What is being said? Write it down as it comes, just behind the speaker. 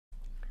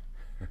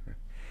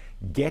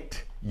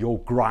Get your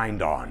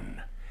grind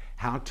on.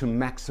 How to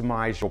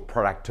maximize your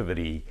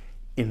productivity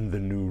in the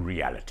new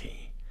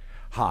reality.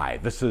 Hi,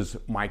 this is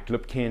Mike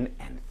Lipkin,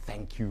 and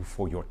thank you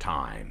for your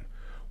time.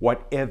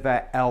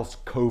 Whatever else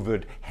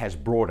COVID has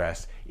brought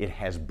us, it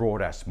has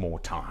brought us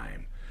more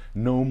time.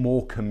 No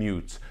more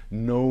commutes,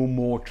 no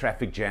more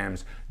traffic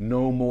jams,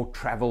 no more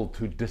travel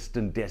to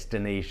distant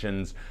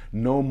destinations,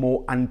 no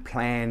more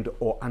unplanned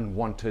or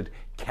unwanted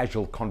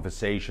casual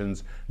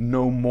conversations,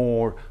 no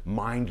more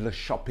mindless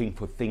shopping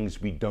for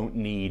things we don't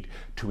need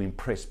to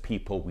impress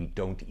people we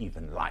don't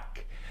even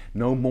like.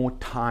 No more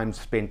time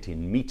spent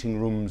in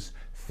meeting rooms,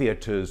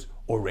 theaters,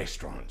 or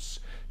restaurants.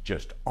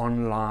 Just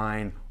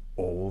online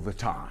all the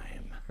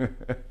time.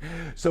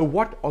 So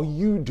what are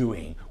you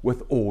doing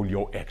with all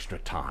your extra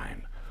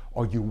time?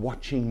 Are you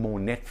watching more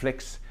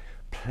Netflix,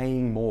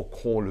 playing more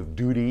Call of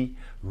Duty,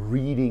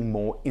 reading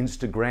more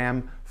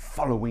Instagram,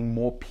 following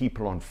more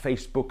people on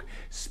Facebook,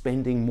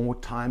 spending more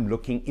time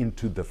looking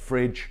into the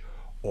fridge?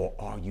 Or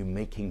are you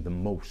making the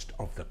most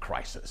of the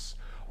crisis?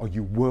 Are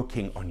you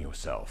working on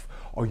yourself?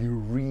 Are you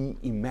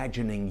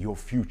reimagining your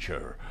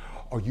future?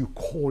 Are you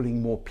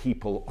calling more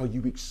people? Are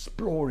you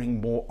exploring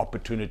more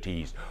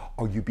opportunities?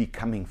 Are you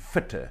becoming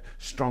fitter,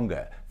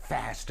 stronger,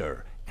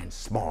 faster, and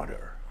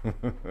smarter?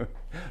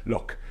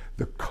 Look,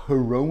 the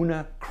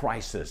corona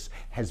crisis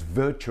has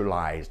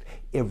virtualized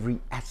every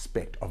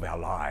aspect of our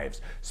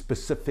lives,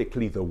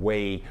 specifically the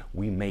way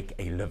we make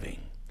a living.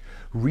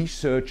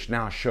 Research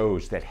now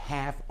shows that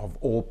half of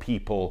all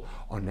people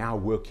are now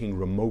working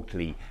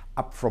remotely,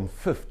 up from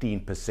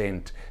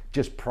 15%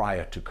 just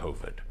prior to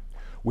COVID.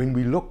 When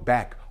we look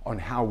back on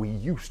how we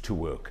used to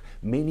work,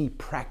 many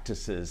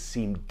practices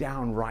seem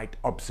downright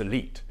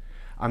obsolete.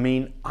 I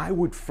mean, I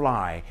would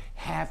fly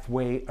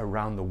halfway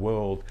around the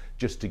world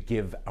just to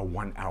give a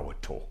 1-hour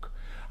talk.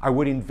 I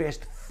would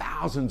invest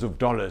thousands of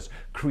dollars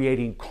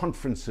creating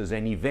conferences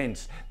and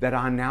events that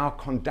I now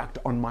conduct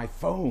on my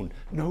phone,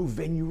 no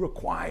venue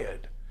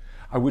required.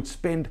 I would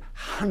spend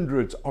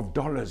hundreds of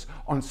dollars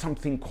on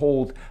something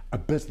called a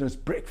business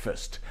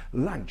breakfast,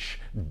 lunch,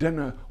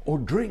 dinner, or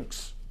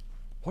drinks.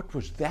 What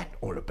was that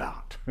all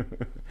about?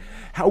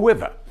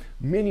 However,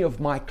 many of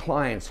my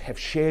clients have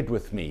shared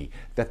with me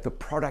that the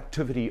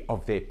productivity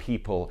of their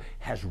people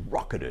has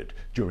rocketed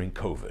during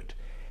COVID.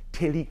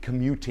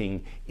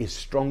 Telecommuting is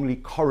strongly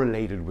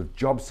correlated with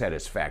job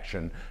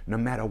satisfaction, no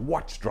matter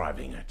what's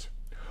driving it.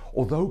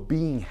 Although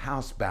being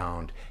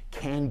housebound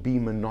can be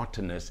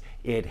monotonous,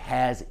 it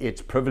has its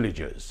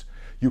privileges.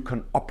 You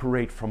can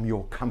operate from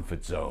your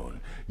comfort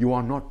zone. You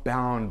are not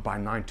bound by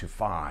 9 to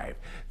 5.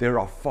 There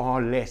are far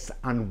less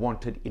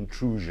unwanted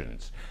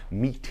intrusions.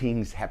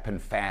 Meetings happen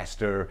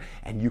faster,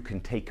 and you can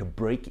take a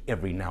break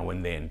every now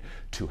and then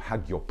to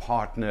hug your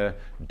partner,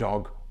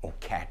 dog, or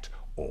cat,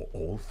 or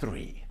all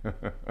three.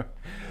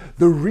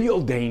 The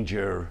real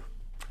danger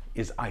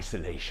is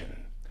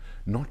isolation.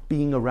 Not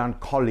being around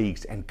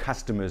colleagues and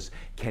customers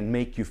can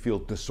make you feel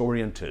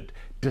disoriented,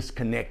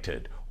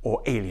 disconnected,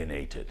 or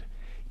alienated.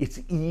 It's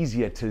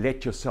easier to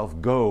let yourself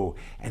go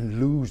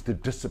and lose the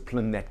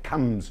discipline that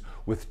comes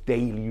with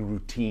daily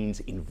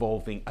routines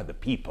involving other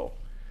people.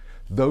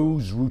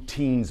 Those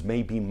routines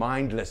may be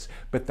mindless,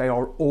 but they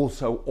are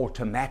also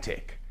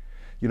automatic.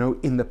 You know,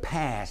 in the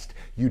past,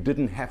 you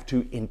didn't have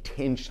to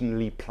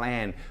intentionally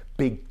plan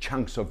big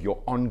chunks of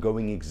your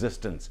ongoing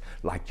existence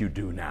like you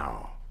do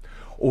now.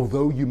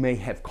 Although you may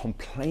have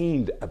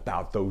complained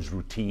about those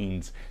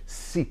routines,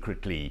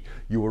 secretly,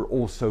 you are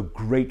also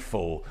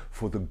grateful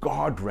for the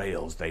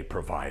guardrails they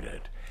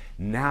provided.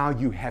 Now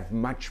you have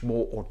much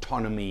more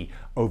autonomy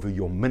over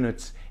your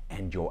minutes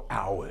and your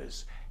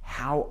hours.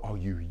 How are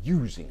you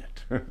using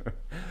it?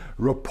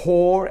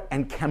 Rapport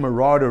and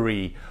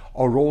camaraderie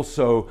are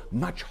also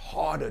much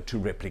harder to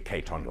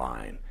replicate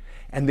online,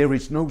 and there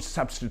is no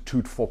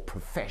substitute for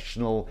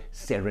professional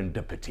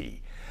serendipity.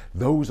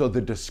 Those are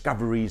the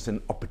discoveries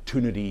and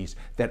opportunities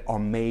that are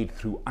made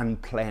through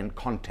unplanned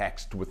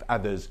contacts with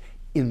others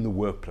in the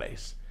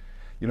workplace.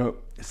 You know,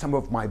 some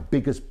of my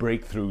biggest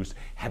breakthroughs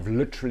have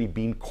literally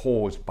been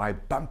caused by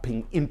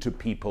bumping into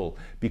people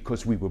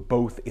because we were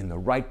both in the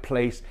right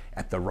place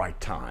at the right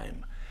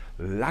time.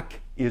 Luck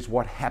is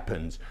what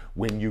happens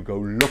when you go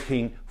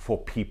looking for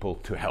people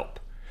to help.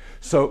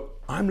 So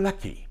I'm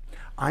lucky.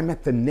 I'm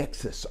at the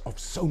nexus of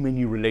so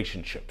many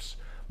relationships.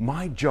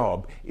 My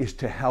job is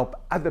to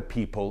help other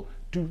people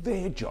do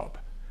their job.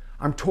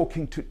 I'm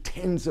talking to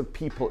tens of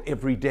people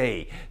every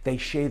day. They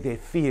share their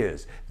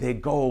fears, their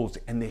goals,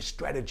 and their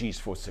strategies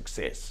for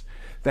success.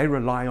 They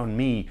rely on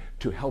me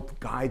to help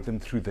guide them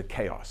through the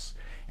chaos.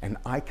 And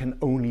I can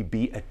only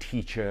be a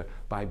teacher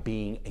by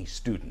being a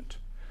student.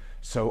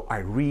 So I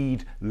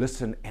read,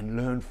 listen, and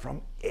learn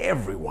from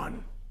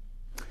everyone.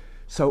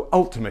 So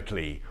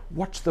ultimately,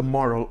 what's the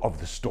moral of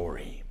the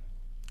story?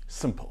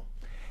 Simple.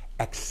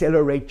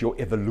 Accelerate your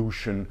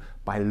evolution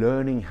by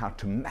learning how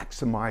to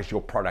maximize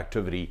your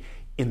productivity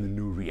in the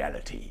new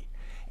reality.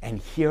 And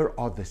here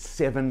are the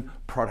 7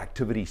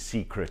 productivity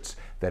secrets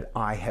that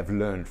I have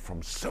learned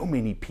from so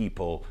many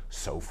people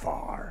so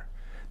far.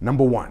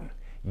 Number 1,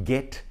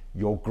 get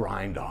your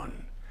grind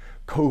on.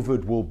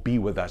 COVID will be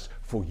with us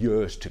for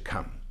years to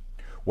come.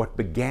 What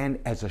began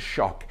as a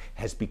shock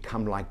has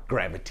become like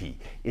gravity.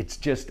 It's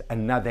just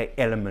another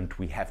element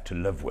we have to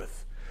live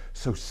with.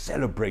 So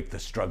celebrate the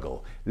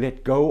struggle.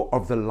 Let go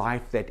of the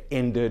life that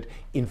ended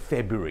in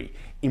February.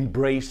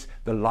 Embrace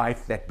the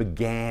life that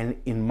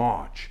began in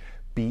March.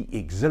 Be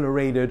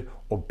exhilarated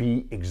or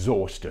be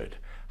exhausted.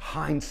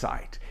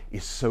 Hindsight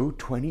is so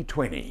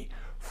 2020.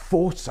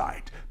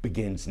 Foresight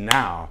begins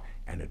now,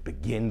 and it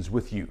begins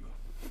with you.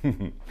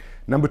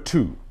 Number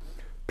 2,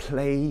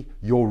 play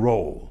your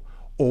role.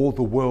 All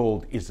the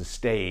world is a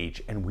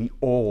stage, and we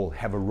all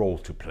have a role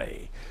to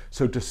play.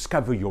 So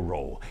discover your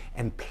role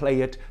and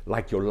play it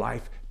like your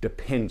life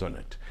depends on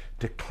it.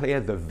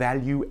 Declare the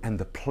value and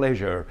the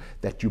pleasure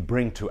that you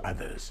bring to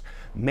others.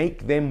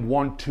 Make them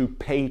want to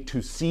pay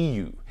to see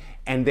you,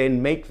 and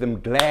then make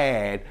them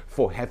glad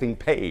for having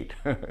paid.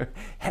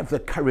 Have the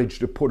courage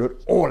to put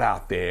it all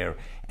out there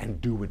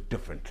and do it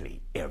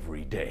differently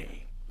every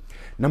day.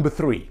 Number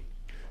 3,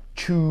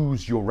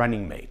 choose your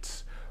running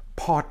mates.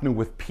 Partner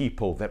with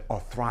people that are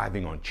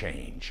thriving on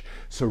change.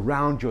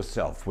 Surround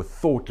yourself with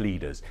thought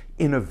leaders,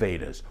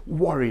 innovators,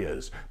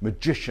 warriors,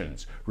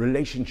 magicians,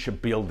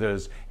 relationship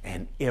builders,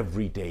 and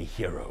everyday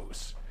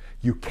heroes.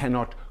 You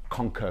cannot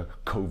conquer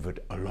COVID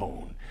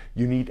alone.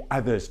 You need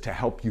others to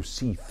help you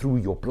see through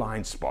your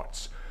blind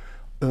spots.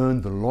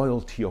 Earn the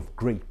loyalty of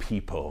great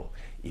people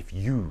if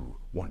you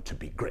want to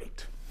be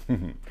great.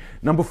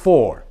 Number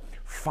 4,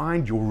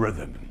 find your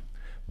rhythm.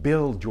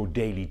 Build your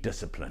daily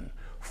discipline.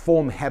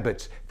 Form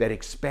habits that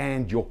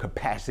expand your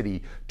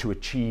capacity to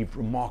achieve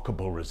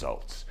remarkable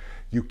results.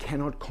 You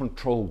cannot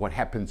control what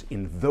happens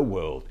in the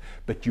world,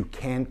 but you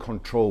can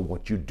control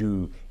what you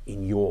do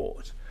in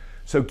yours.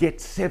 So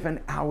get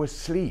 7 hours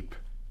sleep.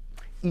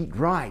 Eat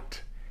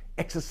right.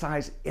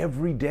 Exercise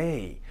every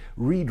day.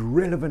 Read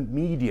relevant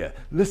media.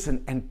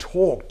 Listen and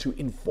talk to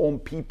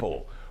informed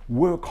people.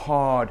 Work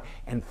hard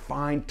and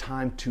find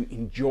time to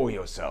enjoy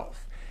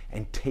yourself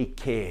and take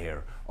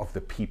care of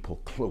the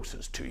people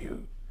closest to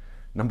you.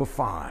 Number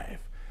 5,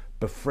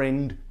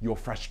 befriend your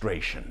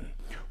frustration.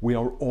 We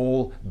are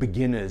all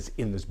beginners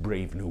in this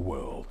brave new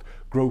world.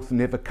 Growth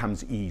never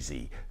comes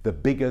easy. The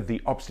bigger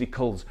the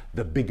obstacles,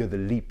 the bigger the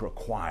leap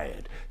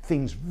required.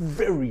 Things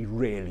very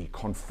rarely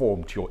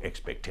conform to your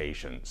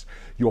expectations.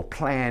 Your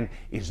plan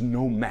is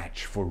no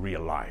match for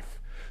real life.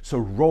 So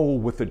roll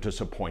with the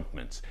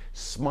disappointments.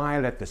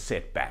 Smile at the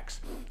setbacks.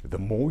 The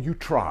more you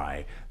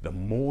try, the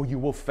more you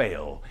will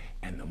fail,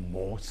 and the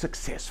more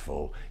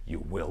successful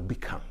you will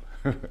become.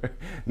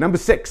 Number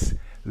 6,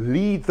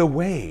 lead the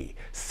way.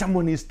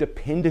 Someone is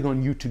depending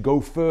on you to go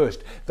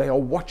first. They are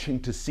watching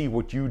to see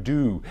what you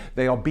do.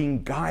 They are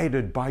being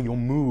guided by your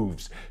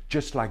moves,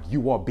 just like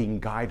you are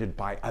being guided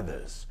by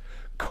others.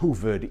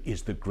 COVID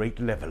is the great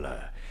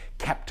leveler.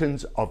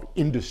 Captains of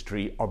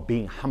industry are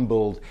being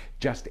humbled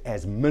just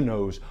as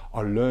minnows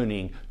are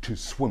learning to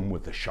swim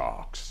with the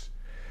sharks.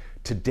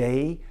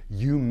 Today,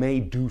 you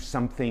may do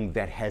something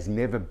that has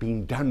never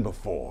been done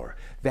before.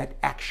 That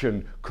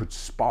action could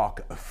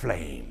spark a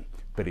flame.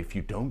 But if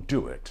you don't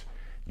do it,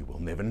 you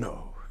will never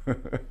know.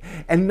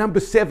 And number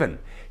 7,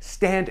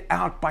 stand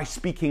out by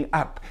speaking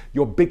up.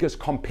 Your biggest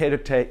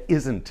competitor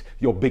isn't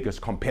your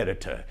biggest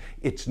competitor.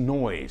 It's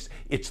noise.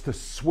 It's the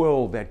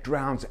swirl that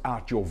drowns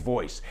out your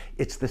voice.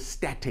 It's the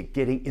static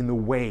getting in the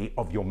way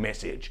of your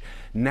message.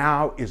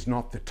 Now is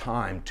not the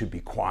time to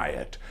be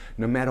quiet.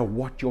 No matter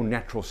what your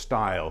natural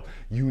style,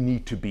 you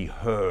need to be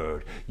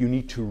heard. You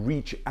need to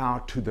reach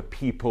out to the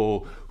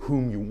people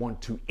whom you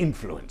want to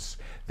influence.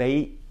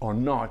 They are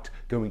not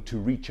going to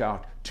reach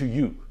out to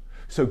you.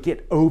 So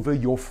get over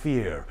your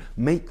fear,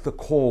 make the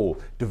call,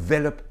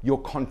 develop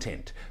your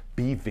content,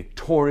 be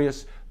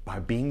victorious by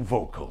being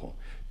vocal,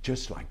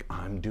 just like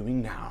I'm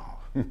doing now.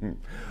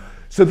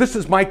 So this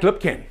is Mike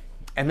Lipkin,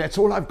 and that's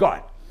all I've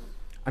got.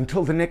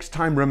 Until the next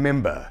time,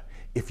 remember,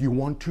 if you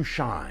want to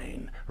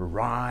shine,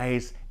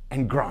 rise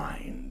and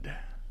grind.